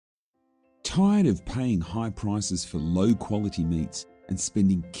Tired of paying high prices for low-quality meats and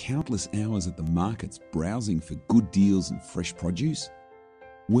spending countless hours at the markets browsing for good deals and fresh produce?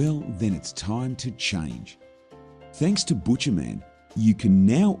 Well, then it's time to change. Thanks to Butcherman, you can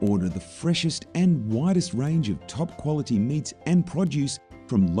now order the freshest and widest range of top-quality meats and produce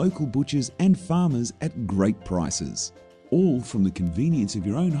from local butchers and farmers at great prices, all from the convenience of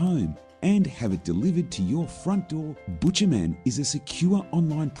your own home, and have it delivered to your front door. Butcherman is a secure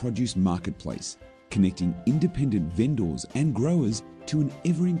online produce marketplace, connecting independent vendors and growers to an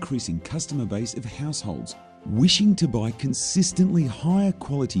ever-increasing customer base of households wishing to buy consistently higher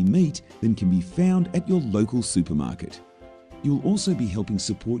quality meat than can be found at your local supermarket. You'll also be helping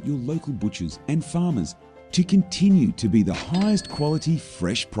support your local butchers and farmers to continue to be the highest quality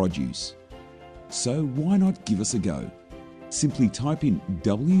fresh produce. So why not give us a go? Simply type in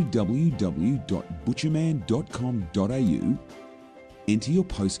www.butcherman.com.au, enter your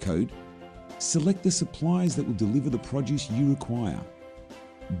postcode, select the suppliers that will deliver the produce you require,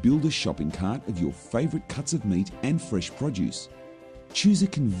 build a shopping cart of your favourite cuts of meat and fresh produce, choose a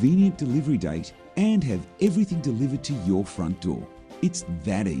convenient delivery date and have everything delivered to your front door. It's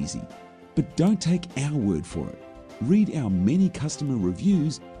that easy. But don't take our word for it. Read our many customer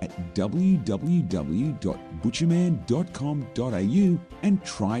reviews at www.butcherman.com.au and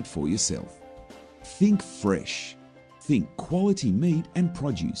try it for yourself. Think fresh. Think quality meat and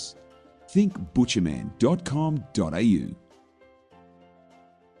produce. Think butcherman.com.au.